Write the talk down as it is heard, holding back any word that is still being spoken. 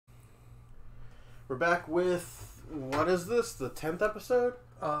We're back with, what is this, the 10th episode?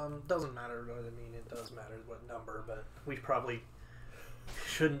 Doesn't matter. I mean, it does matter what number, but we probably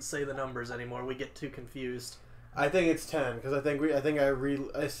shouldn't say the numbers anymore. We get too confused. I think it's 10, because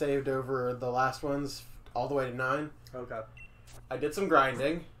I saved over the last ones all the way to 9. Okay. I did some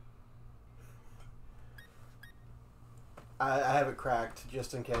grinding. I have it cracked,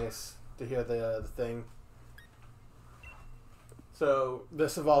 just in case, to hear the thing. So,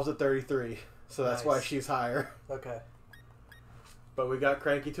 this evolves at 33, so that's why she's higher. Okay. But we got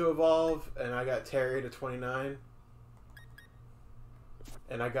Cranky to evolve, and I got Terry to 29.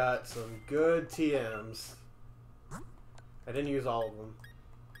 And I got some good TMs. I didn't use all of them.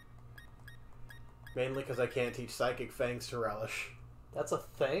 Mainly because I can't teach Psychic Fangs to Relish. That's a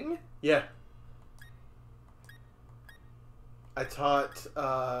thing? Yeah. I taught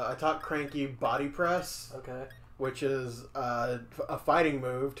Cranky Body Press. Okay. Which is a fighting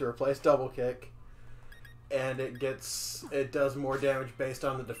move to replace Double Kick. And it does more damage based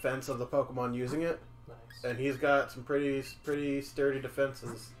on the defense of the Pokemon using it. Nice. And he's got some pretty sturdy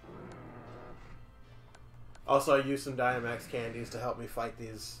defenses. Also, I used some Dynamax candies to help me fight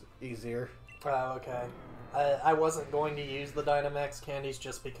these easier. Oh, okay. I wasn't going to use the Dynamax candies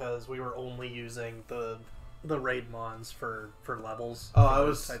just because we were only using the raid mons for levels. Oh, I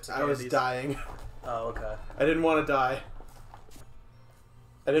was dying. Oh, okay. I didn't want to die.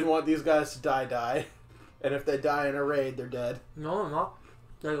 I didn't want these guys to die. And if they die in a raid, they're dead. No.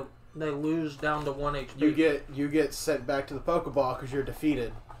 They lose down to 1 HP. You get sent back to the Pokeball because you're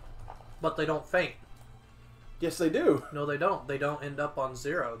defeated. But they don't faint. Yes, they do. No, they don't. They don't end up on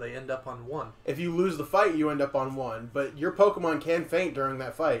 0. They end up on 1. If you lose the fight, you end up on 1. But your Pokemon can faint during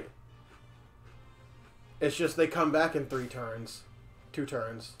that fight. It's just they come back in 3 turns. 2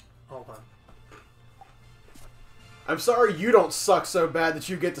 turns. Hold on. I'm sorry you don't suck so bad that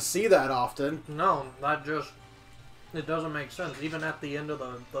you get to see that often. No, not just... It doesn't make sense. Even at the end of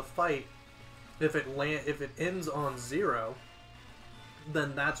the fight, if it ends on 0,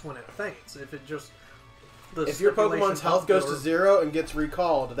 then that's when it faints. If it just... If your Pokemon's health goes to 0 and gets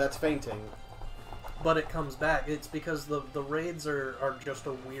recalled, that's fainting. But it comes back. It's because the raids are just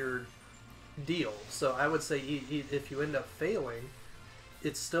a weird deal. So I would say if you end up failing,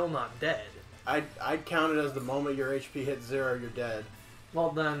 it's still not dead. I'd count it as the moment your HP hits 0, you're dead. Well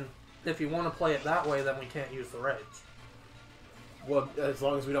then, if you want to play it that way, then we can't use the raids. Well, as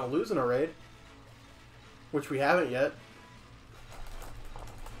long as we don't lose in a raid. Which we haven't yet.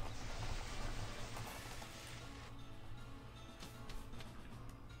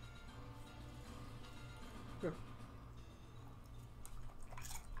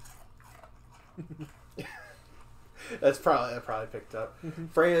 That probably picked up.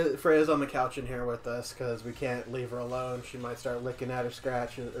 Freya's on the couch in here with us because we can't leave her alone. She might start licking at her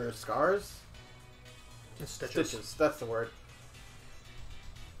scratches or scars. Stitches. That's the word.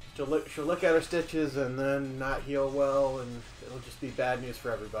 She'll look at her stitches and then not heal well, and it'll just be bad news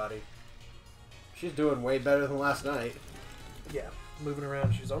for everybody. She's doing way better than last night. Yeah, moving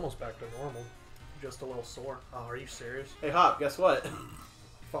around. She's almost back to normal. Just a little sore. Oh, are you serious? Hey Hop, guess what?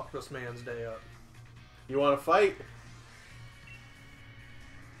 Fuck this man's day up. You want to fight?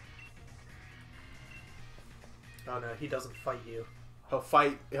 Oh no, he doesn't fight you. He'll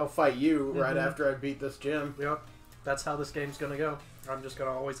fight you right after I beat this gym. Yep. That's how this game's gonna go. I'm just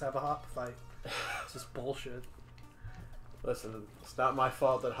gonna always have a Hop fight. It's just bullshit. Listen, it's not my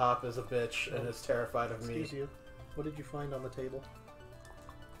fault that Hop is a bitch and is terrified of me. Excuse you. What did you find on the table?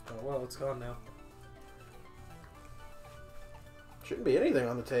 Oh well, it's gone now. Shouldn't be anything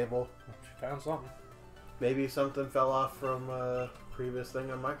on the table. She found something. Maybe something fell off from a previous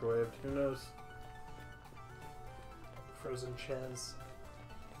thing on microwaved. Who knows? Frozen Ches.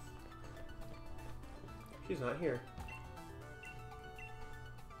 She's not here.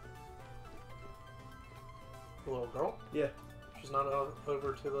 The little girl? Yeah. She's not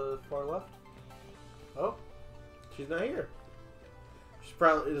over to the far left? Oh. She's not here.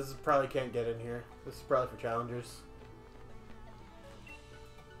 This probably can't get in here. This is probably for challengers.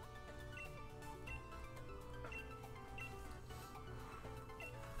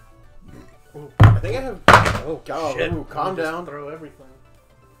 Ooh. I think I have... Oh, God. Shit. Ooh, calm down. Throw everything.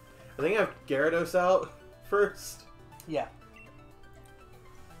 I think I have Gyarados out first. Yeah.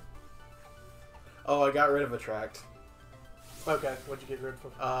 Oh, I got rid of Attract. Okay, what'd you get rid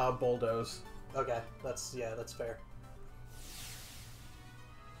of? Bulldoze. Okay, that's fair.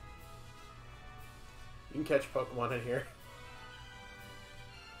 You can catch Pokemon in here.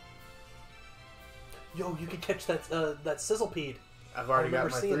 Yo, you can catch that Sizzlepede. I've already got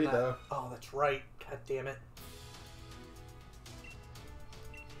my 3, though. Oh, that's right. God damn it.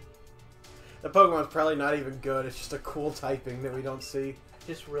 The Pokemon's probably not even good. It's just a cool typing that we don't see. I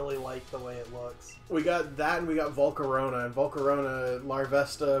just really like the way it looks. We got that, and we got Volcarona. And Volcarona,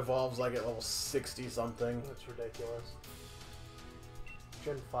 Larvesta evolves like at level 60 something. That's ridiculous.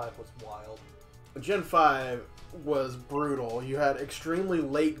 Gen 5 was wild. Gen 5 was brutal. You had extremely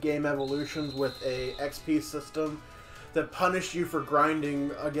late game evolutions with a XP system that punished you for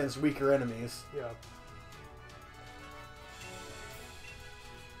grinding against weaker enemies. Yeah.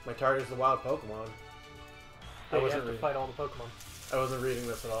 My target is the wild Pokemon. Yeah, you have to fight all the Pokemon. I wasn't reading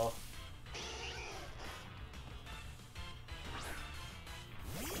this at all.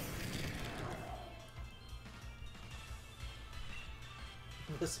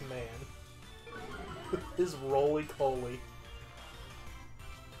 This man. His roly-poly.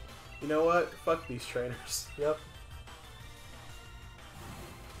 You know what? Fuck these trainers. Yep.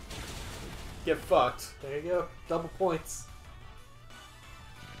 Get fucked. There you go. Double points.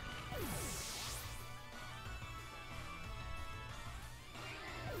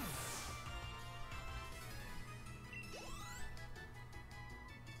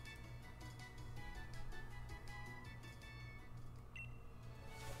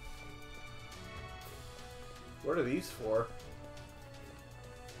 What are these for?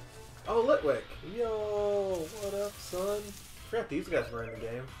 Oh, Litwick. Yo, what up, son? I forgot these guys were in the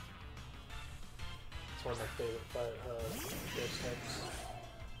game. It's one of my favorite ghost types.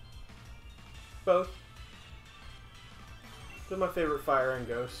 Both. They're my favorite fire and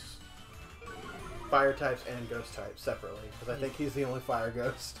ghosts. Fire types and ghost types separately, because I think he's the only fire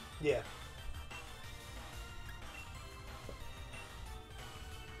ghost. Yeah.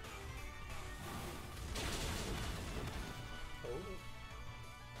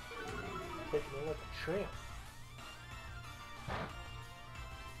 Taking me like a tramp.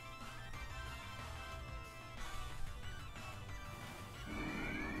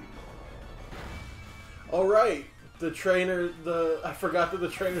 All right, the trainer. I forgot that the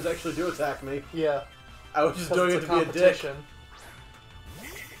trainers actually do attack me. Yeah. I was just doing it to be a dick.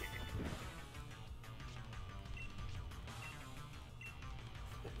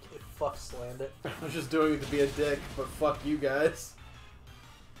 Get fuck slammed it. I was just doing it to be a dick, but fuck you guys.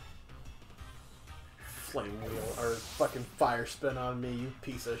 Flame wheel or fucking fire spin on me, you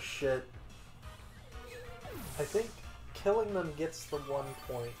piece of shit. I think killing them gets the 1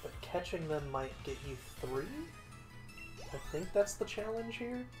 point, but catching them might get you 3? I think that's the challenge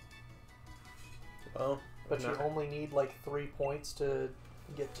here. Well, but you only need like 3 points to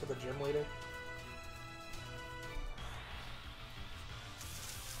get to the gym leader.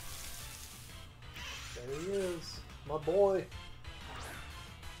 There he is, my boy.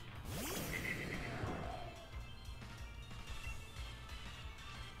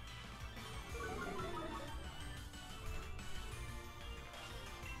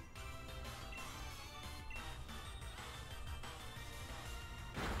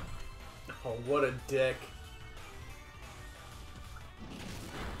 Oh, what a dick.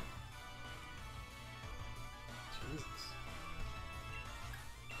 Jesus.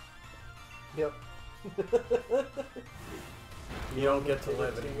 Yep. You don't get to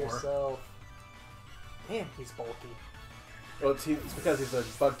live anymore. Yourself. Damn, he's bulky. Well, it's because he's a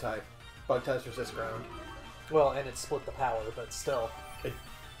bug type. Bug types resist ground. Well, and it split the power, but still.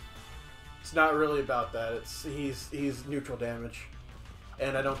 It's not really about that. It's he's neutral damage.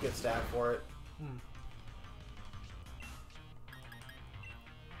 And I don't get stabbed for it.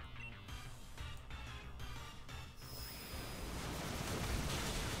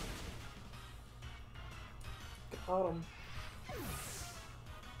 Got him.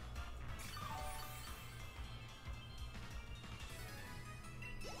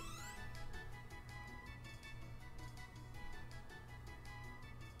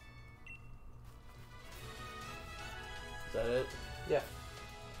 Is that it? Yeah.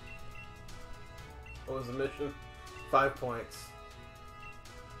 What was the mission? 5 points.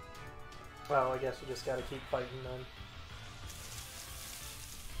 Well, I guess we just gotta keep fighting then.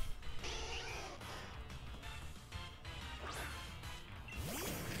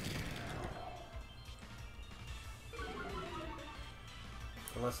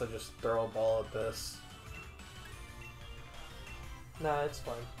 Unless I just throw a ball at this. Nah, it's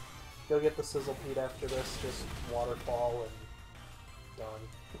fine. Go get the Sizzle Pete after this, just waterfall and done.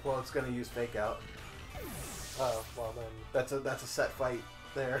 Well, it's gonna use fake out. Oh, well then. That's a set fight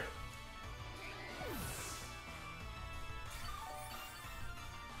there.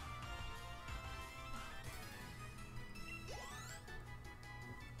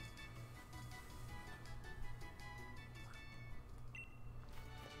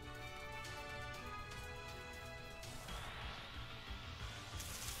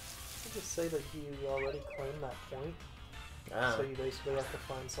 just say that you already claimed that point? Ah. So you basically have to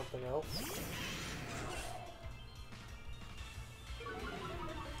find something else?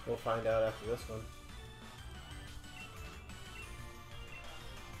 We'll find out after this one.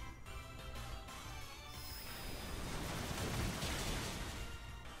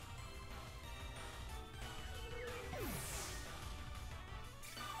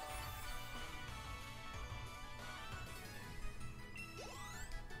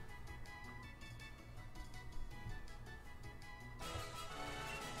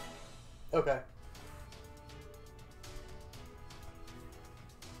 Okay.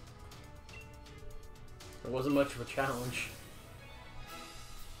 It wasn't much of a challenge.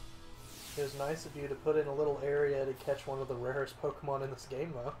 It was nice of you to put in a little area to catch one of the rarest Pokemon in this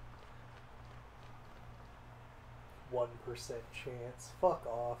game, though. 1% chance. Fuck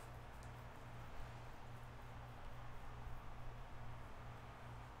off.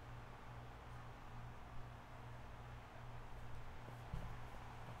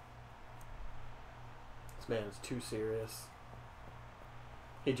 This man is too serious.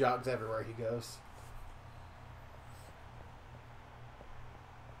 He jogs everywhere he goes.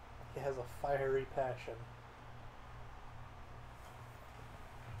 He has a fiery passion.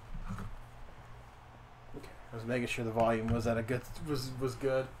 Okay. I was making sure the volume was at a good was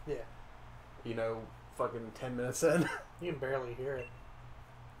good. Yeah. You know, fucking 10 minutes in. You can barely hear it.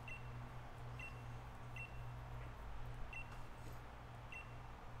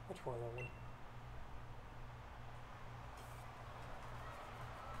 Which one of them?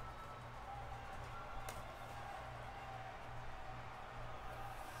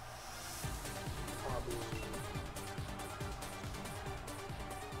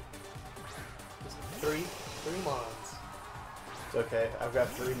 Three mons. It's okay. I've got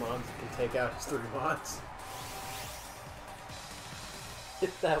 3 mons. And take out his 3 mons.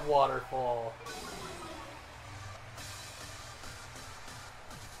 Hit that waterfall.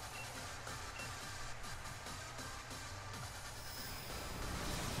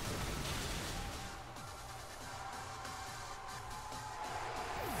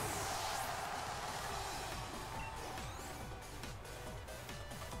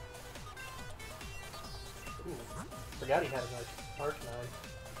 Forgot he had an Arch 9.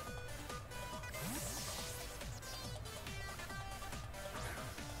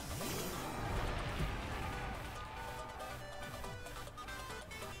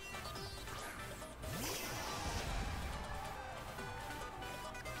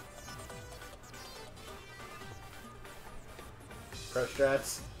 Press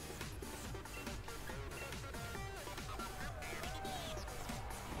strats.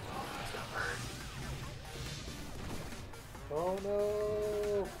 Oh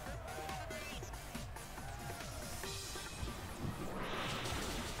no!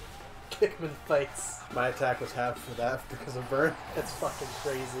 Kick him in the face. My attack was halved for that because of burn. That's fucking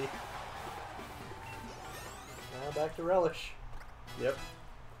crazy. Now back to Relish. Yep.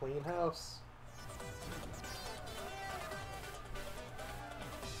 Clean house.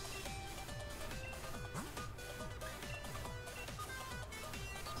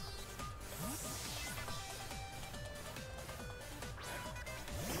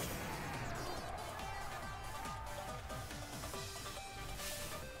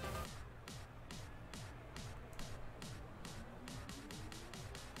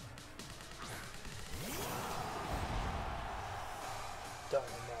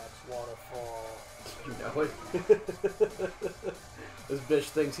 Waterfall. You know it. This bitch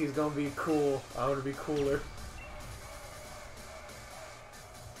thinks he's gonna be cool. I want to be cooler.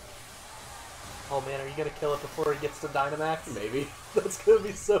 Oh man, are you gonna kill it before he gets to Dynamax? Maybe. That's gonna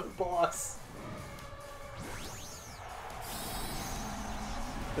be so boss.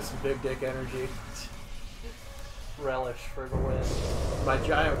 This is big dick energy. Relish for the win. My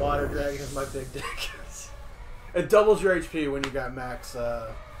giant water dragon is my big dick. It doubles your HP when you got max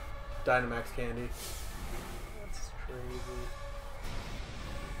Dynamax candy. That's crazy.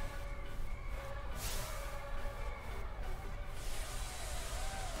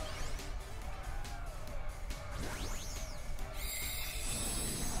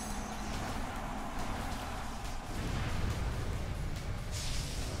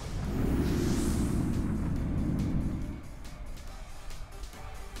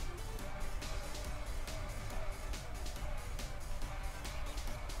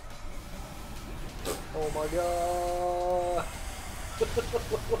 Oh my god!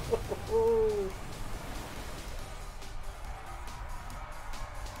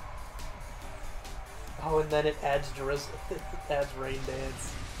 Oh, and then it adds drizzle. It adds Rain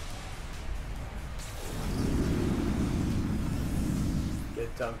Dance. Get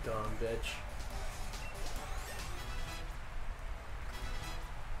Get dunked on, bitch.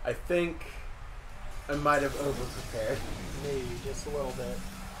 I think I might have over-prepared. Maybe, just a little bit.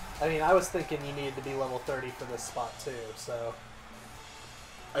 I mean, I was thinking you needed to be level 30 for this spot too, so...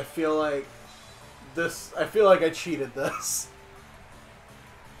 I feel like I cheated this.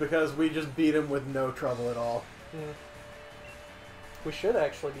 Because we just beat him with no trouble at all. Mm. We should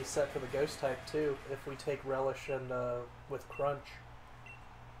actually be set for the ghost type too, if we take Relish and with Crunch.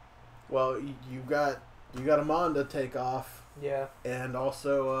 Well, you got a Mon to take off. Yeah. And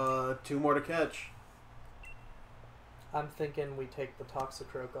also 2 more to catch. I'm thinking we take the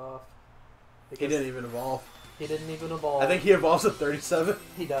Toxicroak off. He didn't even evolve. He didn't even evolve. I think he evolves at 37.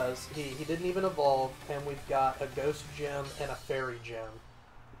 He does. He didn't even evolve, and we've got a Ghost Gem and a Fairy Gem.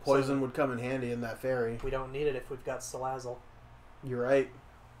 Poison would come in handy in that fairy. We don't need it if we've got Salazzle. You're right.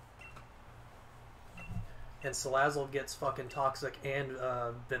 And Salazzle gets fucking Toxic and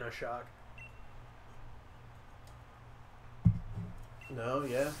Venoshock. No,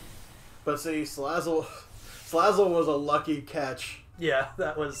 yeah. But see, Salazzle was a lucky catch. Yeah,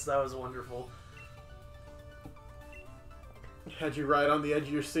 that was wonderful. Had you right on the edge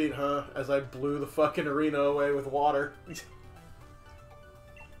of your seat, huh? As I blew the fucking arena away with water.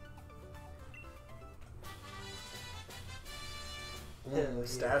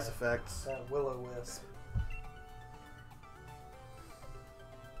 Status effects. That Will-O-Wisp.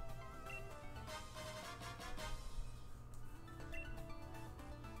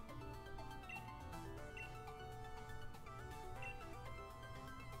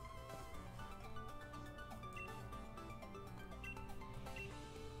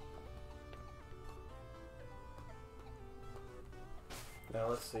 Now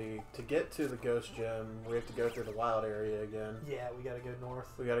let's see. To get to the Ghost Gem, we have to go through the wild area again. Yeah, we gotta go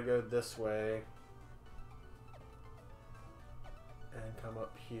north. We gotta go this way. And come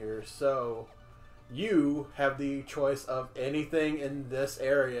up here. So, you have the choice of anything in this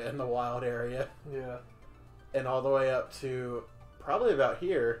area, in the wild area. Yeah. And all the way up to probably about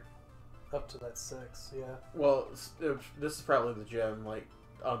here. Up to that 6, yeah. Well, this is probably the gem, like,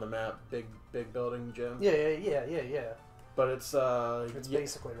 on the map. Big building gem. Yeah. But it's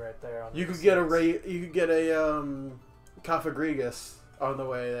basically right there. On you the could get six. you could get a Cofagrigus on the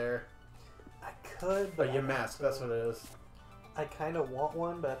way there. I could, but A Yamask, that's what it is. I kind of want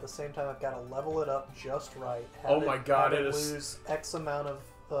one, but at the same time, I've got to level it up just right. Oh my god, it is lose X amount of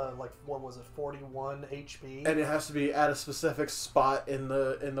like what was it, 41 HP, and it has to be at a specific spot in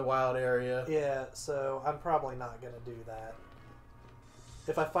the wild area. Yeah, so I'm probably not gonna do that.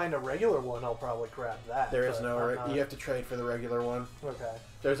 If I find a regular one, I'll probably grab that. There is no. You have to trade for the regular one. Okay.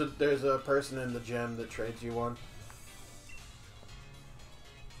 There's a person in the gym that trades you one.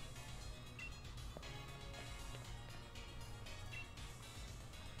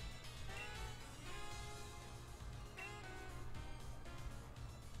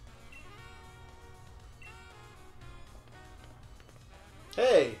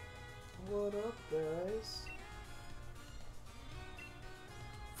 Hey! What up, guys?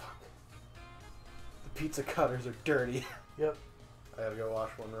 Fuck. The pizza cutters are dirty. Yep. I gotta go wash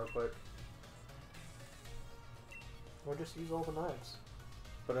one real quick. Or just use all the knives.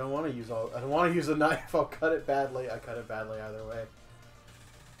 But I don't want to use all. I don't want to use a knife. I'll cut it badly. I cut it badly either way.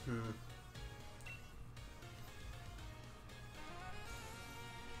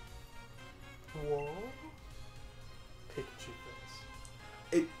 Whoa. Pikachu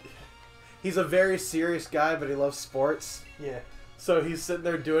face. He's a very serious guy, but he loves sports. Yeah. So he's sitting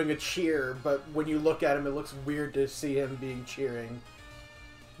there doing a cheer, but when you look at him, it looks weird to see him being cheering.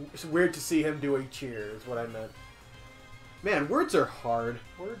 It's weird to see him doing cheer, is what I meant. Man, words are hard.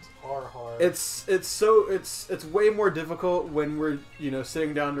 Words are hard. It's way more difficult when we're,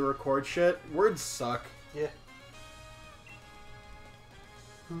 sitting down to record shit. Words suck. Yeah.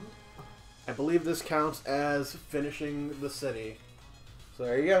 I believe this counts as finishing the city. So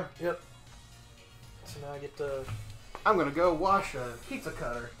there you go. Yep. So now I get to I'm gonna go wash a pizza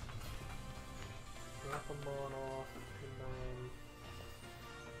cutter. drop them on off. And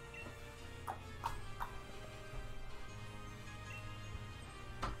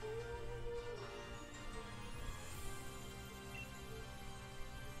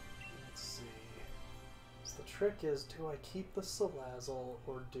let's see. So the trick is, do I keep the Salazzle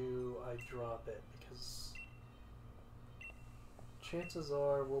or do I drop it? Because chances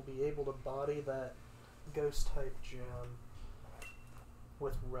are we'll be able to body that ghost type gem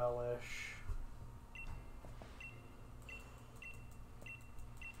with Relish.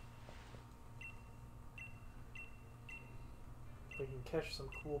 We can catch some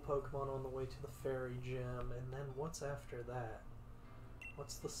cool Pokemon on the way to the Fairy Gem, and then what's after that?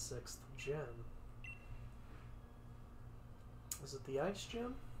 What's the 6th gem? Is it the ice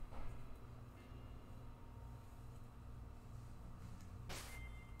gem?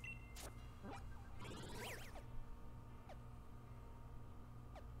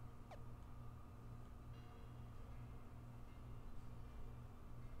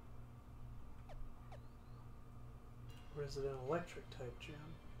 Or is it an electric type gem?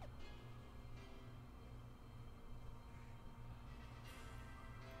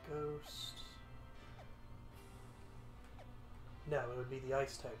 Ghost. No, it would be the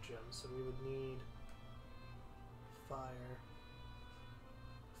ice type gem, so we would need fire.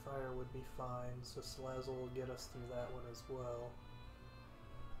 Fire would be fine, so Salazzle will get us through that one as well.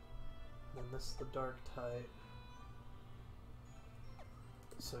 Then this is the dark type.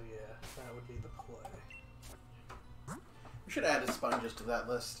 So yeah, that would be the play. We should add sponges to that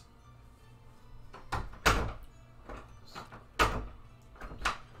list.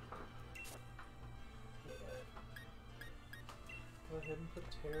 Go ahead and put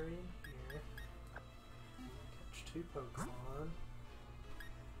Terry in here. Catch 2 Pokemon.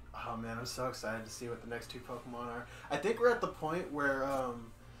 Oh man, I'm so excited to see what the next 2 Pokemon are. I think we're at the point where,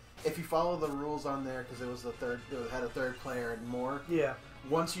 if you follow the rules on there, because it was the third, it had a 3rd player and more. Yeah.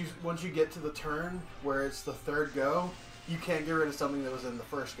 Once you get to the turn where it's the 3rd go, you can't get rid of something that was in the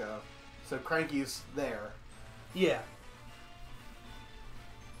 1st go. So Cranky's there. Yeah.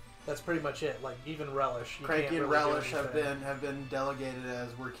 That's pretty much it. Like even Relish. Cranky and Relish have been delegated as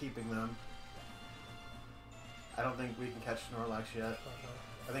we're keeping them. I don't think we can catch Snorlax yet.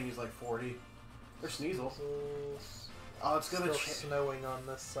 I think he's like 40. Or Sneasel. Oh, it's gonna change. Snowing on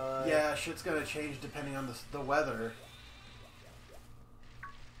this side. Yeah, shit's gonna change depending on the weather.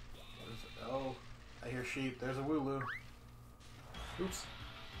 Oh, I hear sheep. There's a Wooloo. Oops.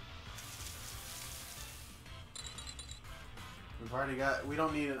 We've already got... We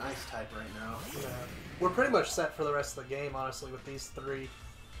don't need an ice type right now. Yeah. We're pretty much set for the rest of the game, honestly, with these 3.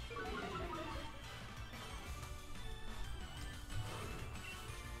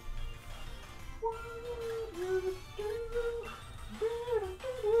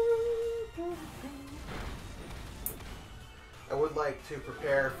 I would like to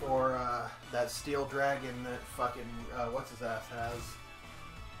prepare for that steel dragon that fucking... what's his ass has.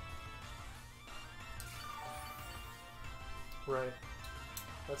 Right.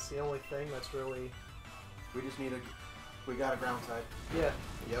 That's the only thing that's really... We just need a... We got a ground type. Yeah.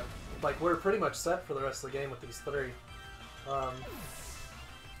 Yep. Like, we're pretty much set for the rest of the game with these 3. So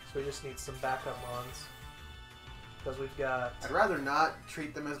we just need some backup mons. Because we've got... I'd rather not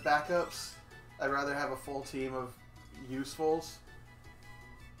treat them as backups. I'd rather have a full team of usefuls.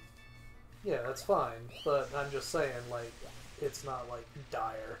 Yeah, that's fine. But I'm just saying, like, it's not, like,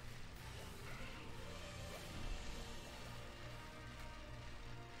 dire.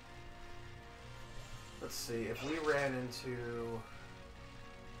 Let's see, if we ran into...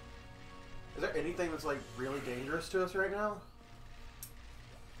 Is there anything that's, like, really dangerous to us right now?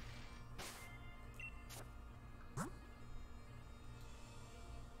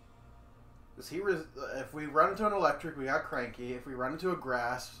 If we run into an electric, we got Cranky. If we run into a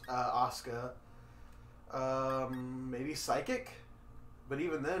grass, Asuka. Maybe Psychic? But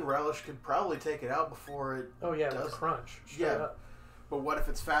even then, Relish could probably take it out before it Oh yeah, does. with Crunch. Yeah. Up. But what if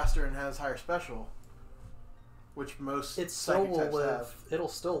it's faster and has higher special? Which most It still Psychic will types live. have. It'll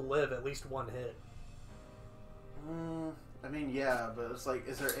still live at least 1 hit. I mean, yeah, but it's like,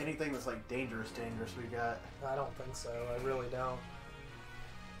 is there anything that's like dangerous we got? I don't think so. I really don't.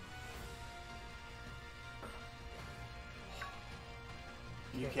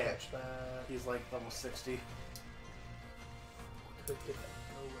 You can't. catch that. He's like almost 60. Could get that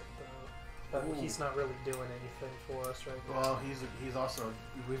though. But he's not really doing anything for us right now. Well, he's also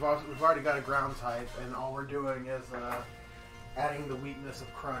we've already got a ground type, and all we're doing is adding the weakness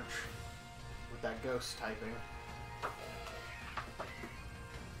of Crunch with that ghost typing.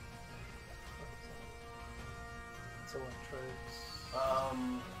 It's electrics.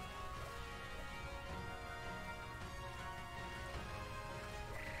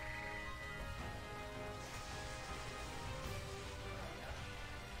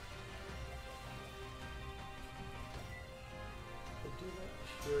 Do that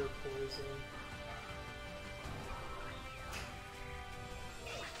pure poison.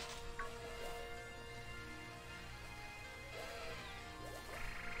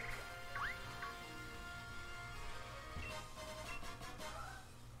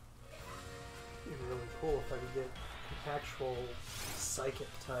 It'd be really cool if I could get an actual psychic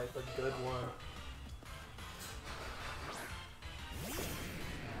type, a good one.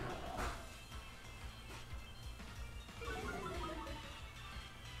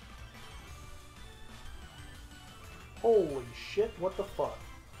 Holy shit, what the fuck?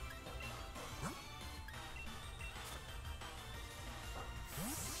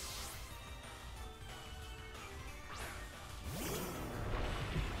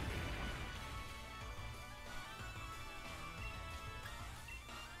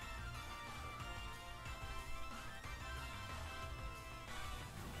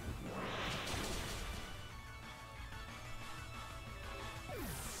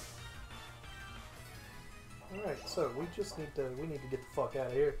 Alright, so we just need to get the fuck out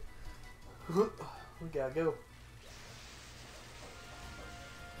of here. We gotta go.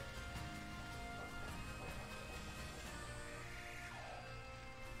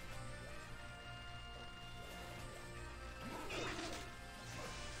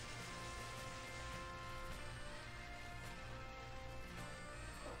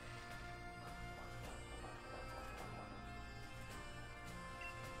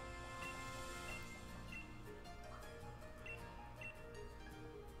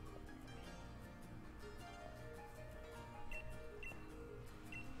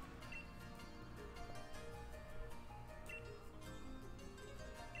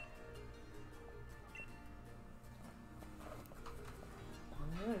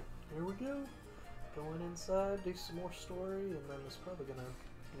 Alright, here we go. Going inside, do some more story, and then it's probably gonna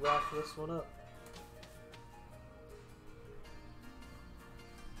wrap this one up.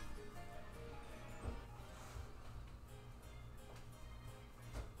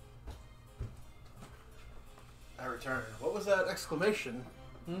 I returned. What was that exclamation?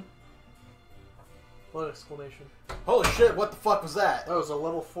 What exclamation? Holy shit, what the fuck was that? That was a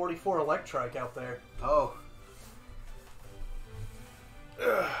level 44 Electrike out there. Oh.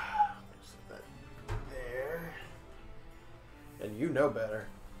 Ugh. Set that there. And you know better.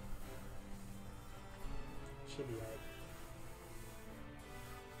 Should be right.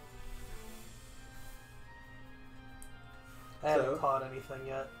 I haven't caught anything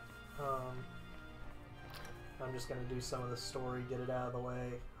yet. I'm just gonna do some of the story, get it out of the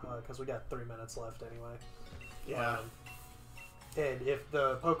way, because we got 3 minutes left anyway. Yeah. And if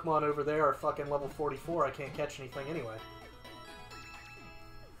the Pokemon over there are fucking level 44, I can't catch anything anyway.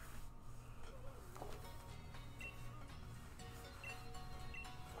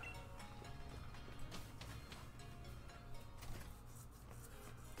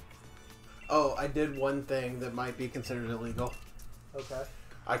 Oh, I did one thing that might be considered illegal. Okay.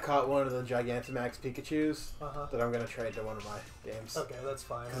 I caught one of the Gigantamax Pikachus Uh-huh. that I'm going to trade to one of my games. Okay, that's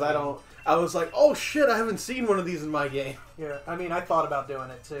fine. Because I was like, oh shit, I haven't seen one of these in my game. Yeah, I mean, I thought about doing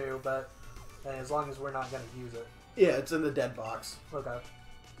it too, but as long as we're not going to use it. Yeah, it's in the dead box. Okay.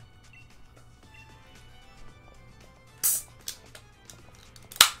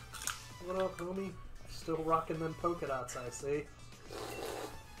 What up, homie? Still rocking them polka dots, I see.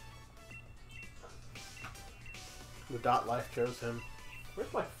 The dot life chose him.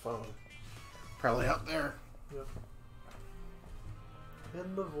 Where's my phone? Probably out there. Yep.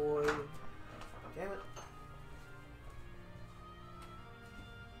 In the void. Damn it.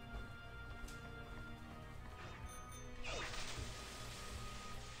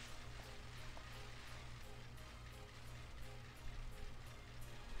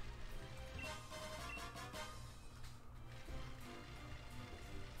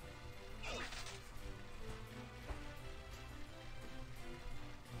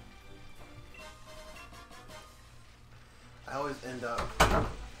 I always end up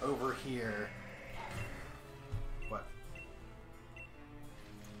over here. What? I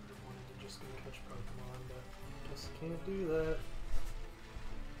wanted to just go catch Pokemon, but just can't do that.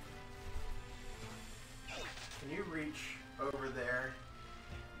 Can you reach over there?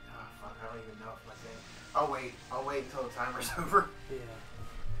 Oh, fuck, I don't even know if my thing... I'll wait until the timer's over. Yeah.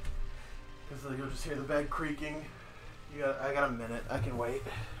 Because you'll just hear the bed creaking. I got a minute. I can wait.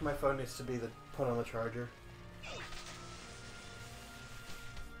 My phone needs to be put on the charger.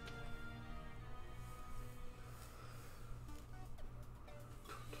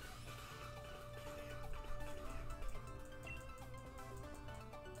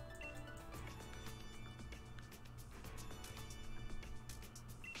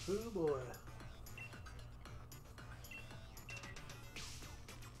 Oh boy.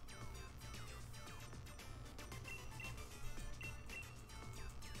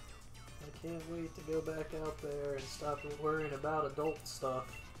 I can't wait to go back out there and stop worrying about adult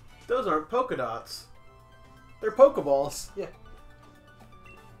stuff. Those aren't polka dots. They're Pokeballs. Yeah.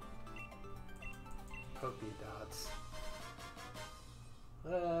 Pokey dots.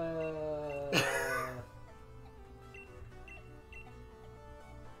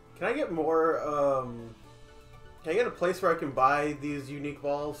 Can I get more Can I get a place where I can buy these unique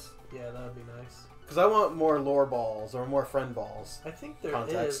balls? Yeah, that would be nice. Because I want more lore balls or more friend balls. I think there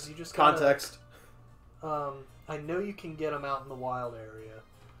Context. is. You just gotta, Context. I know you can get them out in the wild area,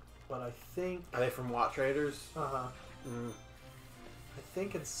 but I think... Are they from Watt Traders? Uh-huh. Mm. I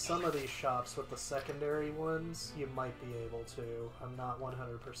think in some of these shops with the secondary ones, you might be able to. I'm not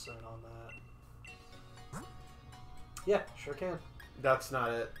 100% on that. Yeah, sure can. That's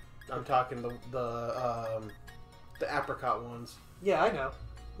not it. I'm talking the apricot ones. Yeah, I know.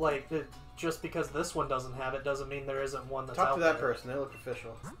 Like, just because this one doesn't have it doesn't mean there isn't one that's out there. Talk to that there. person. They look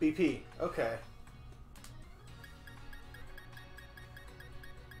official. BP. Okay.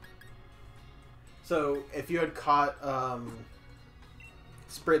 So, if you had caught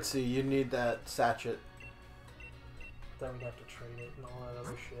Spritzy, you'd need that sachet. Then we'd have to trade it and all that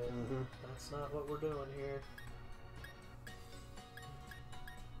other shit. Mm-hmm. That's not what we're doing here.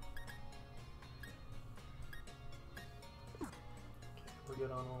 We're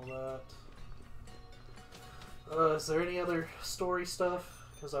good on all that. Is there any other story stuff?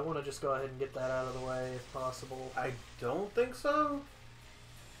 Because I want to just go ahead and get that out of the way if possible. I don't think so.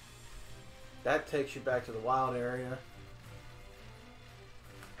 That takes you back to the wild area.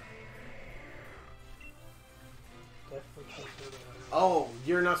 Definitely can't do that. Oh,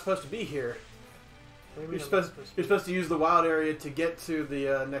 you're not supposed to be here. You're supposed to use the wild area to get to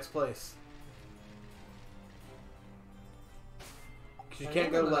the next place. You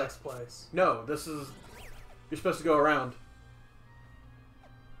can't go left. Next place. No, this is... You're supposed to go around.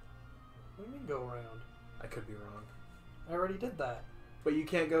 What do you mean go around? I could be wrong. I already did that. But you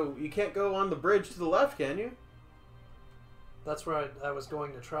can't go on the bridge to the left, can you? That's where I was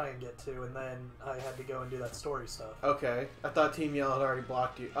going to try and get to, and then I had to go and do that story stuff. Okay. I thought Team Yell had already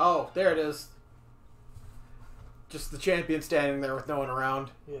blocked you. Oh, there it is. Just the champion standing there with no one around.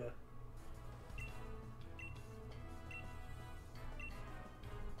 Yeah.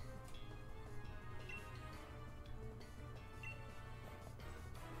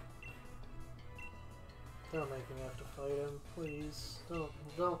 Don't make me have to fight him, please.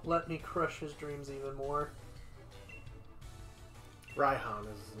 Don't let me crush his dreams even more. Raihan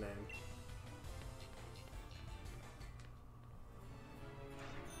is his name.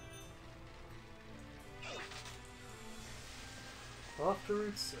 Off to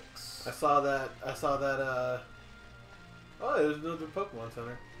Route 6. I saw that, oh, there's another Pokemon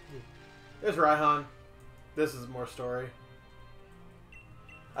Center. There's Raihan. This is more story.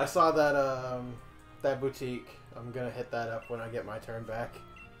 I saw that, that boutique. I'm gonna hit that up when I get my turn back.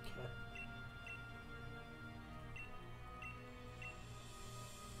 Okay.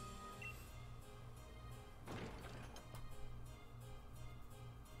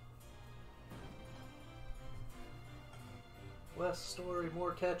 Less story,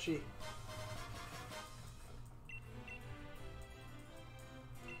 more catchy.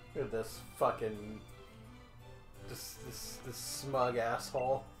 Look at this fucking... This smug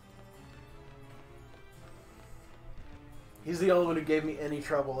asshole. He's the only one who gave me any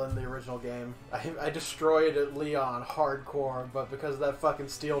trouble in the original game. I destroyed Leon hardcore, but because of that fucking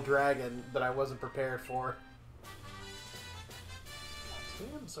steel dragon that I wasn't prepared for.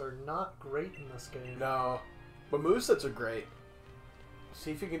 Teams are not great in this game. No. But movesets are great.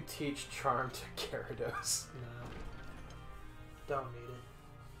 See if you can teach Charm to Gyarados. No. Don't need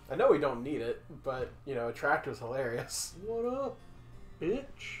it. I know we don't need it, but, you know, Attractor's hilarious. What up,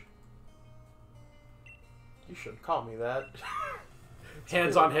 bitch? You shouldn't call me that. It's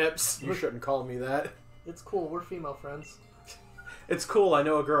Hands cool. on hips. You shouldn't call me that. It's cool. We're female friends. It's cool. I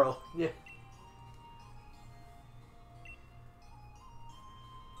know a girl. Yeah.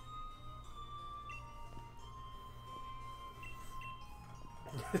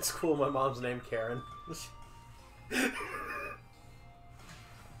 It's cool. My mom's named Karen. Nice.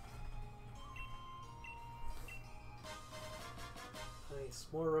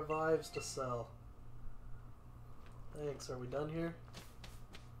 More revives to sell. Thanks. Are we done here?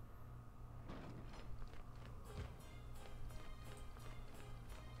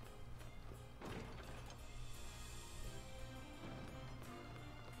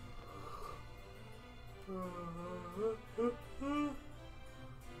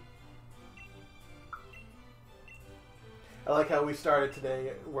 I like how we started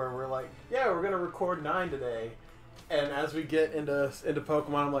today, where we're like, yeah, we're gonna record 9 today, and as we get into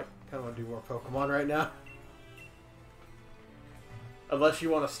Pokemon, I'm like, I kind of want to do more Pokemon right now. Unless you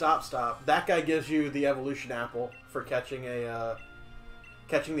want to stop. That guy gives you the evolution apple for catching the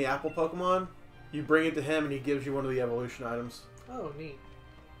apple Pokemon. You bring it to him, and he gives you one of the evolution items. Oh, neat.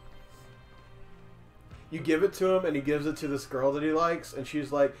 You give it to him, and he gives it to this girl that he likes, and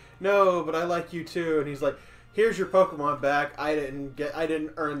she's like, no, but I like you too. And he's like, here's your Pokemon back. I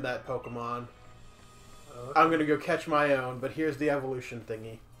didn't earn that Pokemon. Okay. I'm gonna go catch my own, but here's the evolution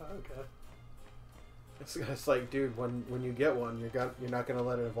thingy. Okay. It's like, dude, when you get one, you're not gonna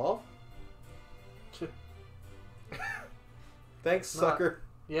let it evolve. Thanks, sucker.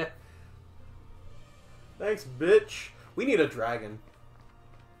 Yeah. Thanks, bitch. We need a dragon.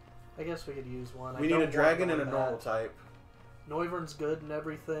 I guess we could use one. We need a dragon and a normal type. Noivern's good and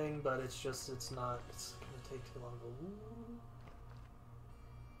everything, but it's not. It's gonna take too long.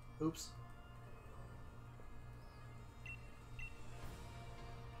 Oops.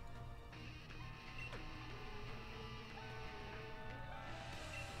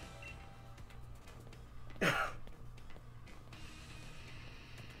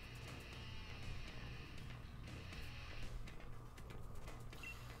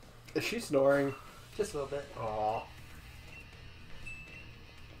 Is she snoring? Just a little bit. Aww.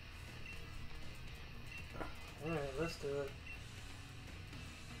 Alright, let's do it.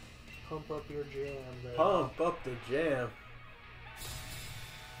 Pump up your jam there. Pump up the jam.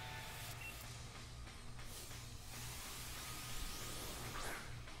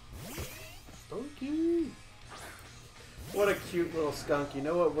 Stunky! What a cute little skunk. You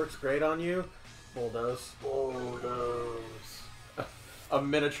know what works great on you? Bulldoze. Bulldoze. A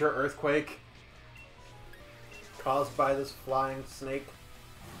miniature earthquake caused by this flying snake.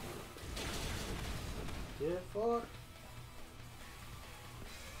 Get fucked.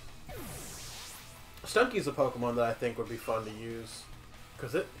 Stunky's a Pokemon that I think would be fun to use.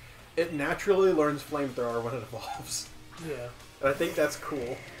 Because it naturally learns Flamethrower when it evolves. Yeah. And I think that's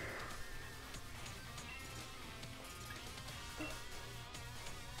cool.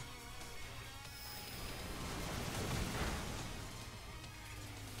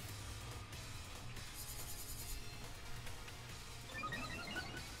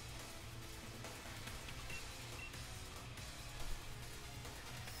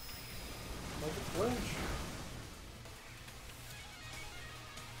 Flinch.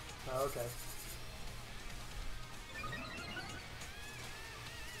 Oh, okay.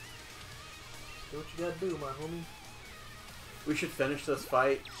 Do what you gotta do, my homie. We should finish this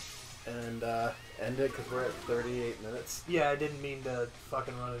fight and end it because we're at 38 minutes. Yeah, I didn't mean to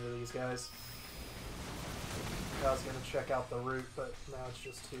fucking run into these guys. I was gonna check out the route, but now it's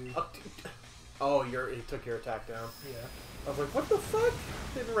just too... Oh, it took your attack down. Yeah. I was like, what the fuck?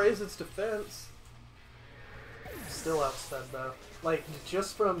 Didn't raise its defense. Still outsped though. Like,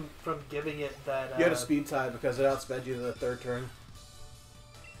 just from giving it that... You had a speed tie because it outsped you to the third turn.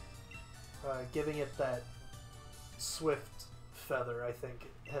 Giving it that swift feather, I think,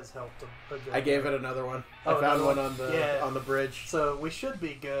 has helped a good I gave it another one. Oh, I found one another on the bridge. So we should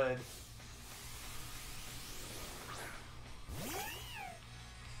be good.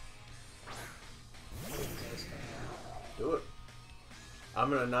 Do it. I'm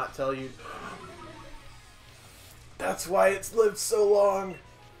gonna not tell you. That's why it's lived so long.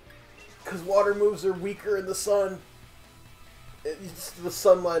 Because water moves are weaker in the sun. The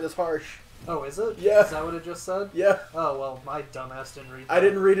sunlight is harsh. Oh, is it? Yeah. Is that what it just said? Yeah. Oh, well, my dumbass didn't read that. I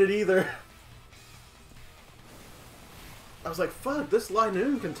didn't read it either. I was like, fuck, this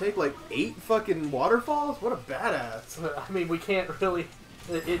Linoon can take like 8 fucking waterfalls? What a badass. I mean, we can't really...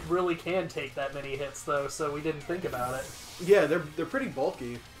 It really can take that many hits, though, so we didn't think about it. Yeah, they're pretty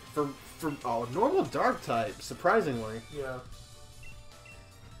bulky. For normal dark type, surprisingly. Yeah.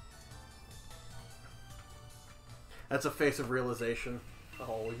 That's a face of realization.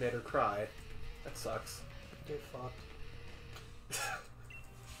 Oh, we made her cry. That sucks. Get fucked.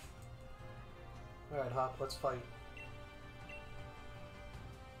 Alright, Hop, let's fight.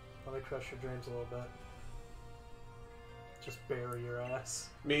 Let me crush your dreams a little bit. Just bury your ass.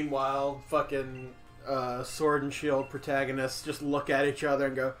 Meanwhile, fucking Sword and Shield protagonists just look at each other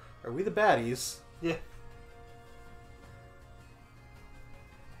and go, are we the baddies? Yeah.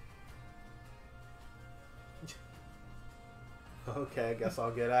 Okay, I guess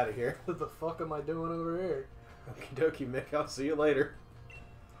I'll get out of here. What the fuck am I doing over here? Okie dokie, Mick. I'll see you later.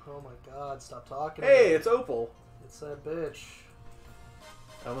 Oh my god, stop talking. Hey, it's Opal. It's that bitch.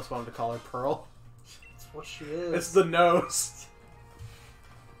 I almost wanted to call her Pearl. It's what she is. It's the nose.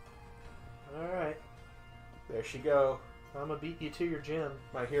 Alright. There she go. I'm gonna beat you to your gym.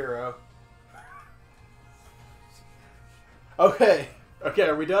 My hero. Okay. Okay,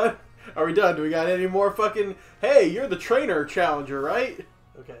 are we done? Are we done? Do we got any more fucking... Hey, you're the trainer challenger, right?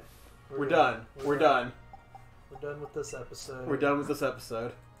 Okay. We're done. We're done. We're done with this episode. We're done with this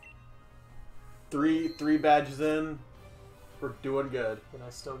episode. Three badges in. We're doing good. And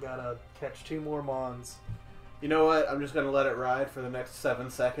I still gotta catch 2 more Mons. You know what? I'm just gonna let it ride for the next 7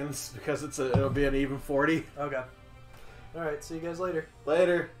 seconds because it'll be an even 40. Okay. All right. See you guys later.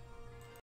 Later.